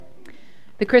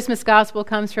The Christmas gospel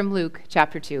comes from Luke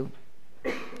chapter 2.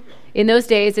 In those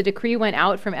days, a decree went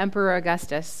out from Emperor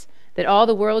Augustus that all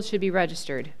the world should be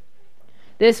registered.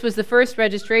 This was the first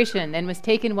registration and was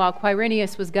taken while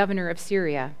Quirinius was governor of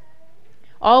Syria.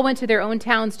 All went to their own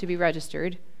towns to be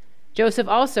registered. Joseph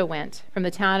also went from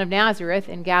the town of Nazareth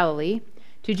in Galilee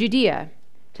to Judea,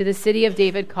 to the city of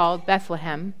David called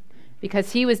Bethlehem,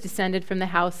 because he was descended from the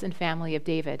house and family of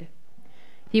David.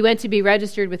 He went to be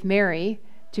registered with Mary,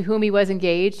 to whom he was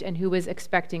engaged and who was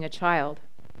expecting a child.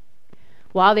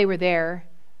 While they were there,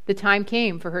 the time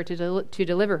came for her to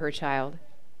deliver her child.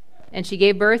 And she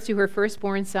gave birth to her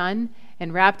firstborn son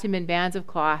and wrapped him in bands of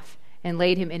cloth and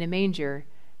laid him in a manger,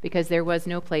 because there was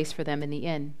no place for them in the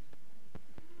inn.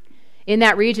 In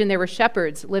that region there were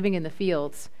shepherds living in the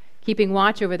fields, keeping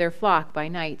watch over their flock by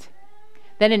night.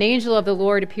 Then an angel of the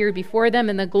Lord appeared before them,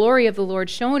 and the glory of the Lord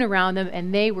shone around them,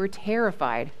 and they were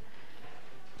terrified.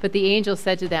 But the angel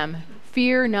said to them,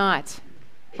 "Fear not,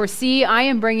 for see, I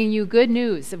am bringing you good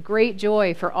news of great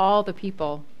joy for all the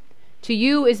people. To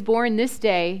you is born this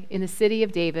day in the city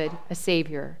of David a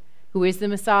Savior, who is the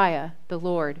Messiah, the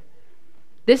Lord.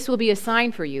 This will be a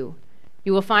sign for you.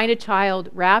 You will find a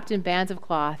child wrapped in bands of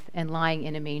cloth and lying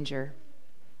in a manger."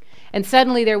 And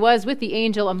suddenly there was with the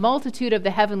angel a multitude of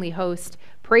the heavenly host,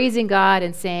 praising God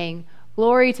and saying,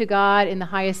 "Glory to God in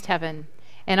the highest heaven,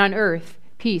 and on earth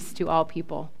peace to all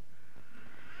people."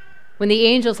 When the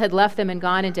angels had left them and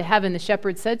gone into heaven, the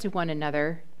shepherds said to one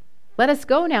another, "Let us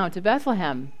go now to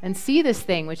Bethlehem and see this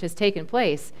thing which has taken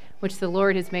place, which the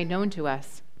Lord has made known to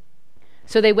us."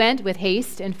 So they went with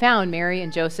haste and found Mary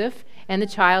and Joseph and the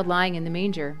child lying in the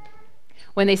manger.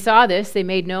 When they saw this, they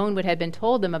made known what had been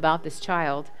told them about this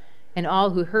child, and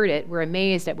all who heard it were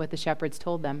amazed at what the shepherds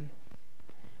told them.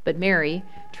 But Mary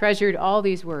treasured all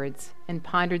these words and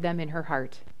pondered them in her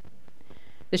heart.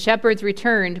 The shepherds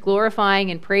returned, glorifying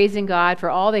and praising God for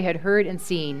all they had heard and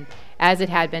seen, as it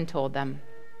had been told them.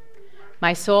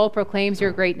 My soul proclaims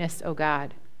your greatness, O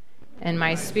God, and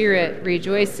my spirit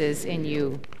rejoices in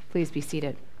you. Please be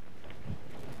seated.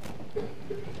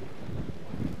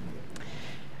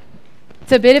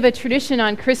 It's a bit of a tradition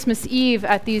on Christmas Eve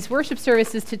at these worship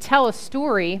services to tell a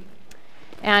story,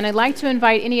 and I'd like to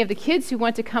invite any of the kids who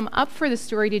want to come up for the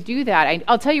story to do that.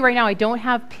 I'll tell you right now, I don't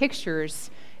have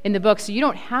pictures in the book, so you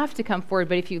don't have to come forward,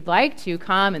 but if you'd like to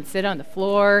come and sit on the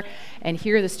floor and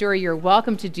hear the story, you're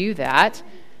welcome to do that.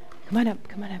 Come on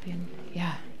up, Ian.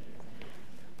 Yeah.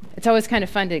 It's always kind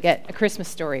of fun to get a Christmas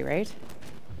story, right?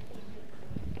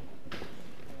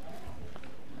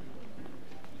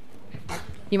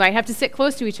 You might have to sit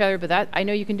close to each other, but that I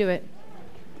know you can do it.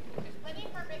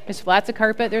 There's lots of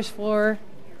carpet, there's floor.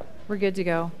 We're good to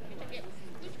go.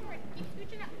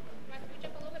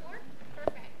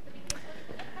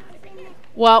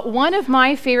 Well, one of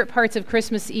my favorite parts of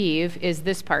Christmas Eve is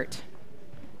this part.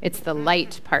 It's the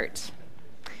light part.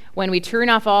 When we turn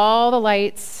off all the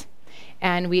lights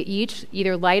and we each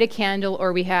either light a candle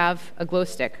or we have a glow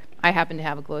stick. I happen to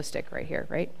have a glow stick right here,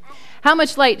 right? How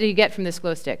much light do you get from this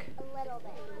glow stick? A little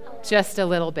bit. Just a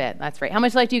little bit, that's right. How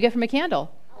much light do you get from a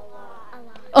candle?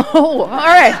 A lot. Oh, all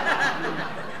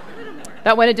right.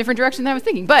 That went a different direction than I was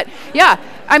thinking. But yeah,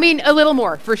 I mean, a little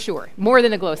more for sure. More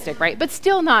than a glow stick, right? But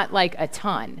still not like a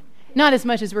ton. Not as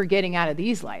much as we're getting out of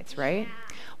these lights, right?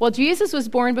 Well, Jesus was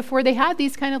born before they had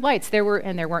these kind of lights. There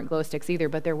weren't glow sticks either,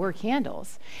 but there were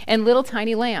candles and little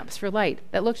tiny lamps for light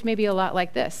that looked maybe a lot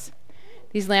like this.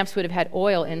 These lamps would have had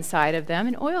oil inside of them,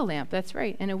 an oil lamp, that's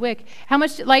right, and a wick. How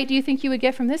much light do you think you would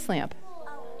get from this lamp?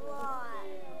 A lot.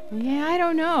 Yeah, I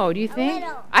don't know. Do you think? A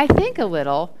little. I think a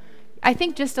little. I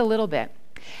think just a little bit.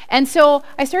 And so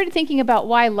I started thinking about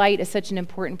why light is such an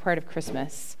important part of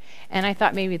Christmas. And I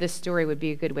thought maybe this story would be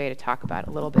a good way to talk about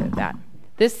a little bit of that.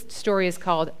 This story is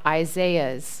called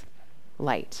Isaiah's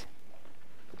Light.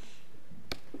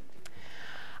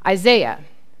 Isaiah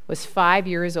was 5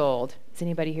 years old. Is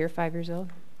anybody here 5 years old?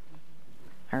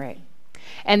 All right.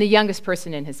 And the youngest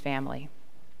person in his family.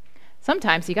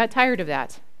 Sometimes he got tired of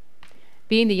that.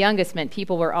 Being the youngest meant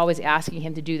people were always asking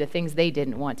him to do the things they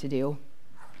didn't want to do.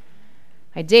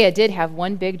 Isaiah did have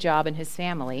one big job in his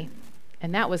family,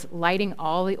 and that was lighting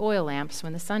all the oil lamps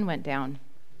when the sun went down.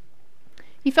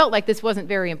 He felt like this wasn't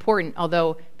very important,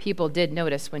 although people did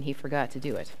notice when he forgot to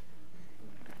do it.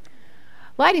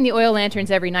 Lighting the oil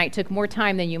lanterns every night took more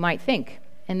time than you might think,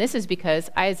 and this is because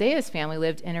Isaiah's family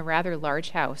lived in a rather large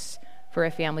house for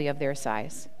a family of their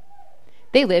size.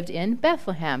 They lived in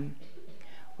Bethlehem,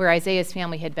 where Isaiah's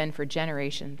family had been for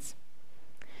generations.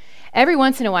 Every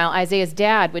once in a while, Isaiah's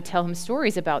dad would tell him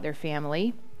stories about their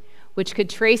family, which could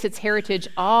trace its heritage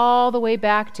all the way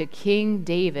back to King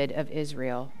David of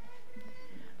Israel.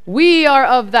 "We are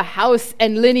of the house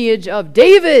and lineage of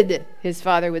David," his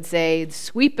father would say,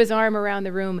 sweep his arm around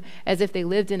the room as if they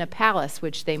lived in a palace,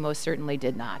 which they most certainly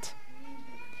did not.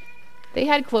 They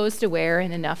had clothes to wear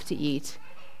and enough to eat,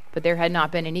 but there had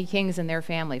not been any kings in their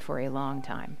family for a long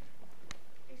time.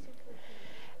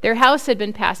 Their house had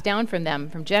been passed down from them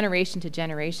from generation to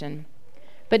generation.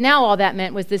 But now all that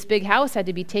meant was this big house had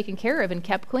to be taken care of and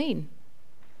kept clean.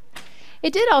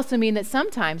 It did also mean that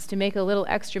sometimes, to make a little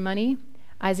extra money,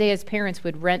 Isaiah's parents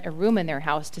would rent a room in their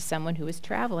house to someone who was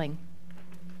traveling.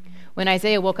 When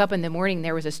Isaiah woke up in the morning,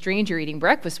 there was a stranger eating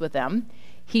breakfast with them.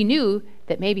 He knew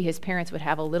that maybe his parents would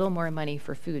have a little more money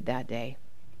for food that day.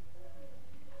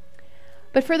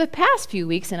 But for the past few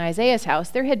weeks in Isaiah's house,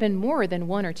 there had been more than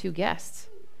 1 or 2 guests.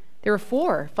 There were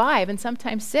 4, 5, and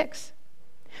sometimes 6.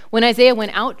 When Isaiah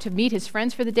went out to meet his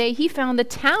friends for the day, he found the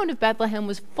town of Bethlehem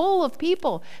was full of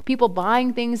people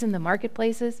buying things in the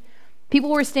marketplaces. People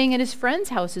were staying at his friends'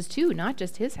 houses too, not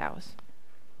just his house.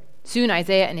 Soon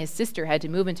Isaiah and his sister had to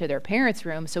move into their parents'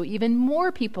 room so even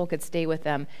more people could stay with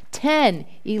them. 10,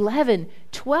 11,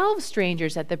 12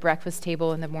 strangers at the breakfast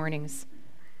table in the mornings.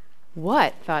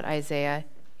 What, thought Isaiah,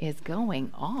 is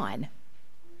going on?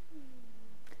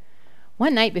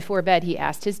 One night before bed, he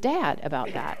asked his dad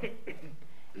about that.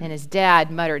 And his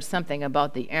dad muttered something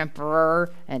about the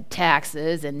emperor and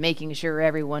taxes and making sure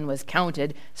everyone was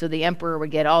counted so the emperor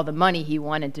would get all the money he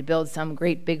wanted to build some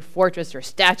great big fortress or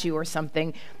statue or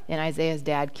something. And Isaiah's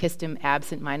dad kissed him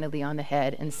absent-mindedly on the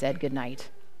head and said goodnight.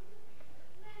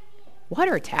 What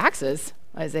are taxes?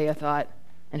 Isaiah thought.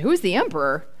 And who's the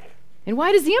emperor? And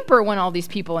why does the emperor want all these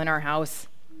people in our house?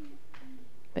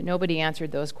 But nobody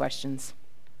answered those questions.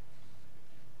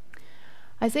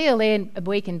 Isaiah lay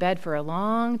awake in bed for a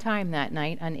long time that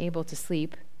night, unable to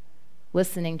sleep,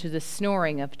 listening to the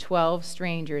snoring of 12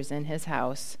 strangers in his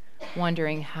house,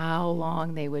 wondering how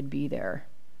long they would be there.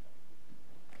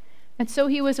 And so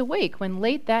he was awake when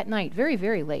late that night, very,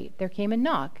 very late, there came a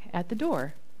knock at the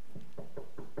door.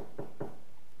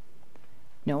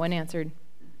 No one answered.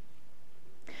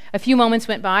 A few moments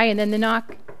went by, and then the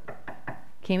knock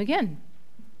came again.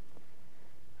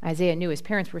 Isaiah knew his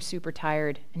parents were super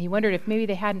tired, and he wondered if maybe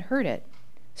they hadn't heard it.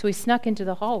 So he snuck into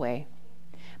the hallway.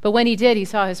 But when he did, he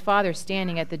saw his father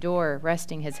standing at the door,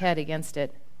 resting his head against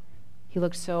it. He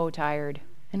looked so tired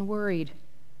and worried.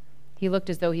 He looked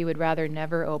as though he would rather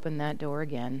never open that door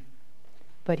again.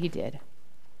 But he did.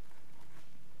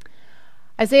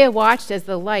 Isaiah watched as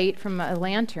the light from a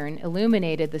lantern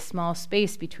illuminated the small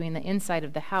space between the inside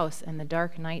of the house and the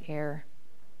dark night air.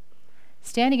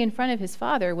 Standing in front of his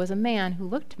father was a man who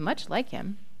looked much like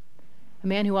him, a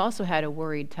man who also had a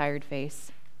worried, tired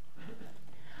face.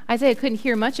 Isaiah couldn't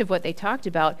hear much of what they talked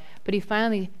about, but he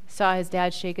finally saw his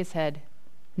dad shake his head.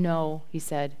 "No," he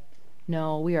said.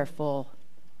 "No, we are full."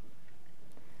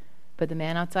 But the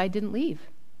man outside didn't leave.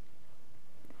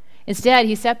 Instead,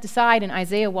 he stepped aside, and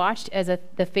Isaiah watched as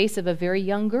the face of a very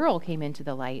young girl came into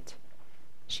the light.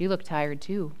 She looked tired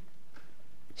too.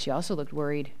 She also looked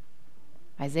worried.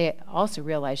 Isaiah also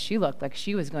realized she looked like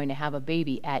she was going to have a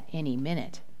baby at any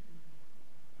minute.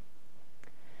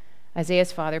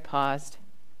 Isaiah's father paused.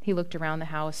 He looked around the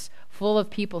house, full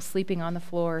of people sleeping on the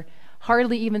floor,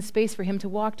 hardly even space for him to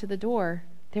walk to the door.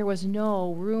 There was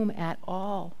no room at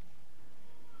all.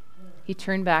 He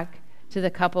turned back to the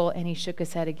couple and he shook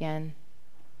his head again.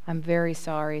 "I'm very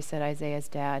sorry," said Isaiah's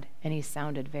dad, and he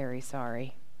sounded very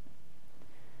sorry.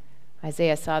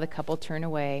 Isaiah saw the couple turn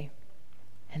away,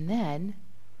 and then,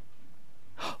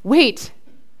 "Wait,"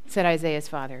 said Isaiah's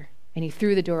father, and he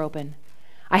threw the door open.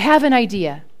 "I have an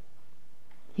idea."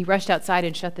 He rushed outside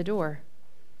and shut the door.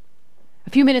 A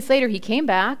few minutes later, he came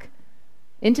back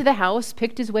into the house,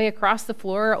 picked his way across the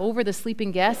floor, over the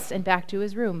sleeping guests, and back to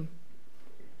his room.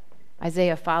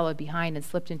 Isaiah followed behind and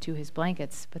slipped into his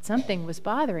blankets, but something was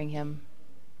bothering him.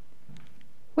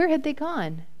 Where had they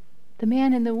gone? The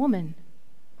man and the woman.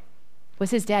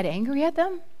 Was his dad angry at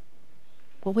them?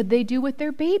 What would they do with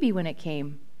their baby when it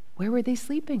came? Where were they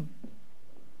sleeping?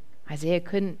 Isaiah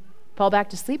couldn't fall back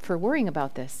to sleep for worrying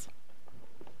about this.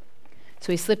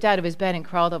 So he slipped out of his bed and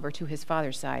crawled over to his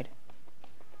father's side.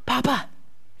 "Papa,"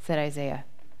 said Isaiah.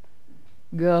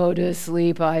 "Go to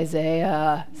sleep,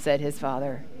 Isaiah," said his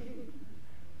father.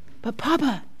 "But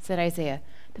Papa," said Isaiah,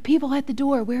 "the people at the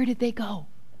door, where did they go?"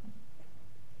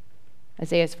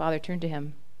 Isaiah's father turned to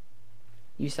him.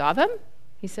 "You saw them?"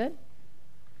 he said.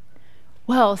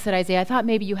 "Well," said Isaiah, "I thought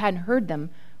maybe you hadn't heard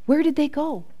them. Where did they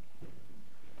go?"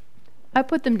 "I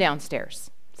put them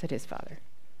downstairs," said his father.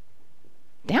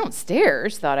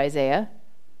 "Downstairs?" thought Isaiah.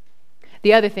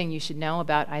 The other thing you should know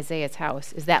about Isaiah's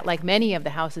house is that, like many of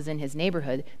the houses in his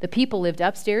neighborhood, the people lived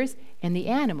upstairs and the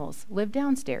animals lived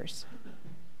downstairs.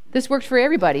 This worked for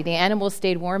everybody. The animals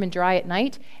stayed warm and dry at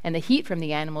night, and the heat from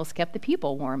the animals kept the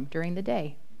people warm during the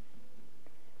day.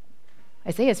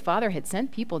 Isaiah's father had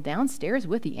sent people downstairs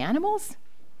with the animals?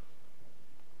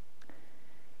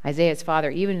 Isaiah's father,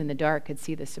 even in the dark, could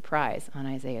see the surprise on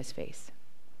Isaiah's face.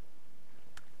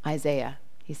 "Isaiah,"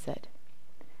 he said,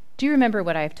 "do you remember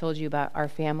what I have told you about our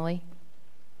family?"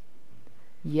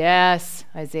 "Yes,"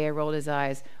 Isaiah rolled his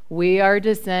eyes. "We are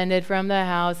descended from the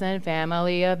house and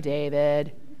family of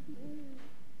David."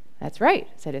 "That's right,"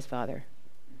 said his father.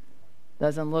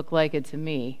 "Doesn't look like it to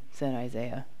me," said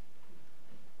Isaiah.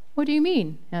 "What do you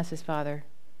mean?" asked his father.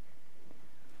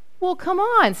 "Well, come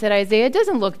on," said Isaiah. "It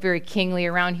doesn't look very kingly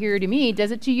around here to me,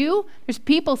 does it to you? There's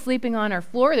people sleeping on our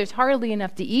floor. There's hardly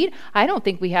enough to eat. I don't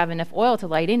think we have enough oil to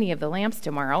light any of the lamps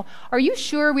tomorrow. Are you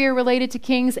sure we are related to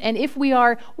kings? And if we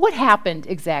are, what happened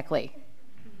exactly?"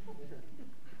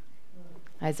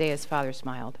 Isaiah's father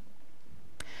smiled.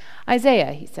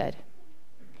 "Isaiah," he said,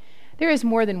 "there is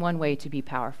more than one way to be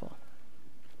powerful.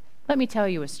 Let me tell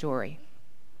you a story.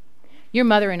 Your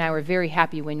mother and I were very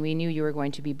happy when we knew you were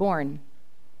going to be born.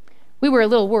 We were a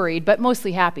little worried, but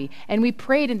mostly happy, and we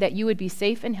prayed that you would be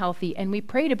safe and healthy, and we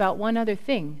prayed about one other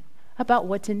thing, about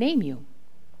what to name you.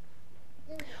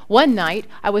 One night,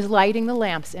 I was lighting the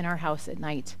lamps in our house at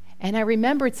night, and I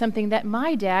remembered something that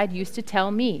my dad used to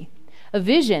tell me, a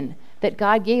vision that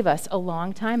God gave us a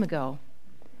long time ago.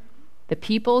 The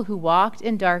people who walked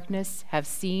in darkness have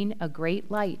seen a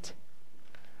great light.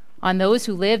 On those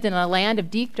who lived in a land of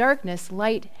deep darkness,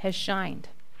 light has shined.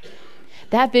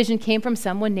 That vision came from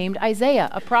someone named Isaiah,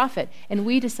 a prophet, and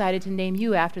we decided to name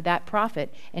you after that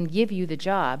prophet and give you the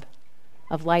job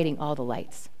of lighting all the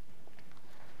lights."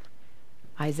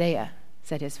 "Isaiah,"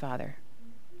 said his father,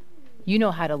 "you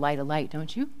know how to light a light,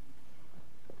 don't you?"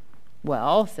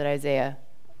 "Well," said Isaiah,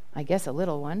 "I guess a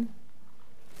little one."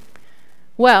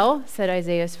 "Well," said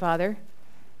Isaiah's father,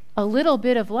 "a little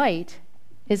bit of light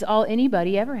is all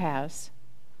anybody ever has.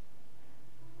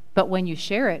 But when you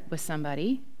share it with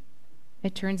somebody,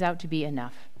 it turns out to be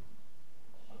enough.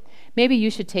 Maybe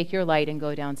you should take your light and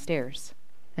go downstairs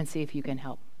and see if you can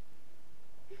help."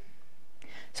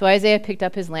 So Isaiah picked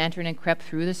up his lantern and crept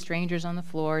through the strangers on the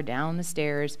floor, down the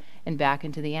stairs, and back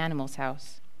into the animal's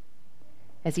house.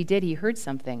 As he did, he heard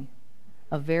something,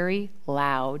 a very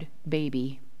loud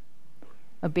baby.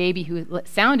 A baby who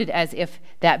sounded as if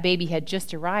that baby had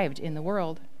just arrived in the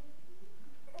world.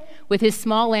 With his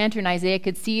small lantern, Isaiah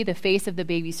could see the face of the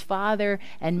baby's father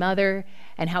and mother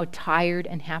and how tired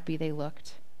and happy they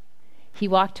looked. He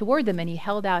walked toward them and he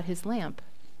held out his lamp.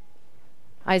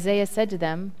 Isaiah said to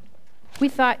them, "We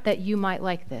thought that you might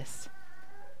like this."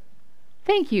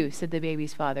 "Thank you," said the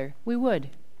baby's father. "We would."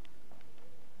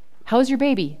 "How's your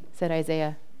baby?" said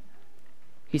Isaiah.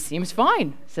 "He seems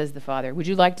fine," says the father. "Would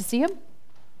you like to see him?"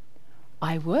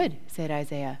 "I would," said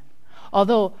Isaiah.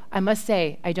 "Although I must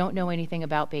say I don't know anything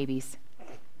about babies."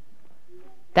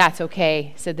 "That's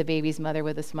okay," said the baby's mother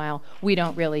with a smile. "We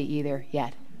don't really either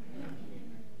yet."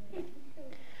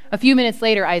 A few minutes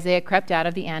later, Isaiah crept out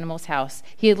of the animal's house.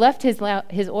 He had left his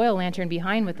oil lantern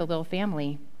behind with the little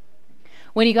family.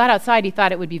 When he got outside, he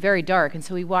thought it would be very dark, and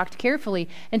so he walked carefully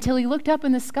until he looked up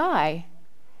in the sky,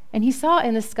 and he saw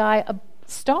in the sky a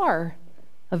star,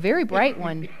 a very bright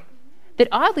one, that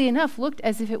oddly enough looked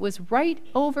as if it was right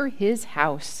over his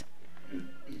house.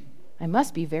 "I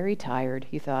must be very tired,"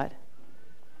 he thought.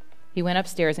 He went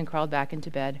upstairs and crawled back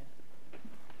into bed.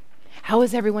 "How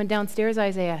is everyone downstairs,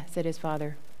 Isaiah?" said his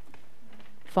father.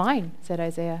 "Fine," said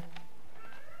Isaiah.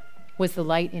 "Was the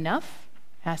light enough?"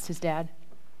 asked his dad.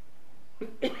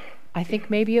 "I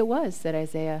think maybe it was," said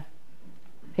Isaiah.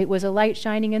 "It was a light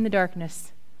shining in the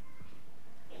darkness."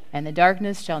 "And the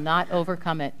darkness shall not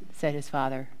overcome it," said his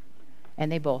father. And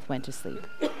they both went to sleep.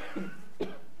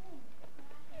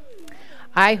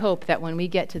 I hope that when we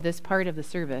get to this part of the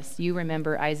service, you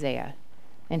remember Isaiah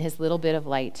and his little bit of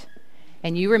light.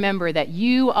 And you remember that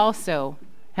you also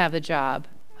have the job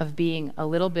of being a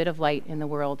little bit of light in the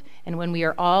world. And when we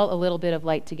are all a little bit of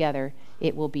light together,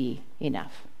 it will be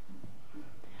enough.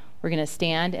 We're going to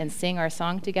stand and sing our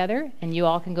song together, and you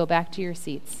all can go back to your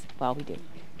seats while we do.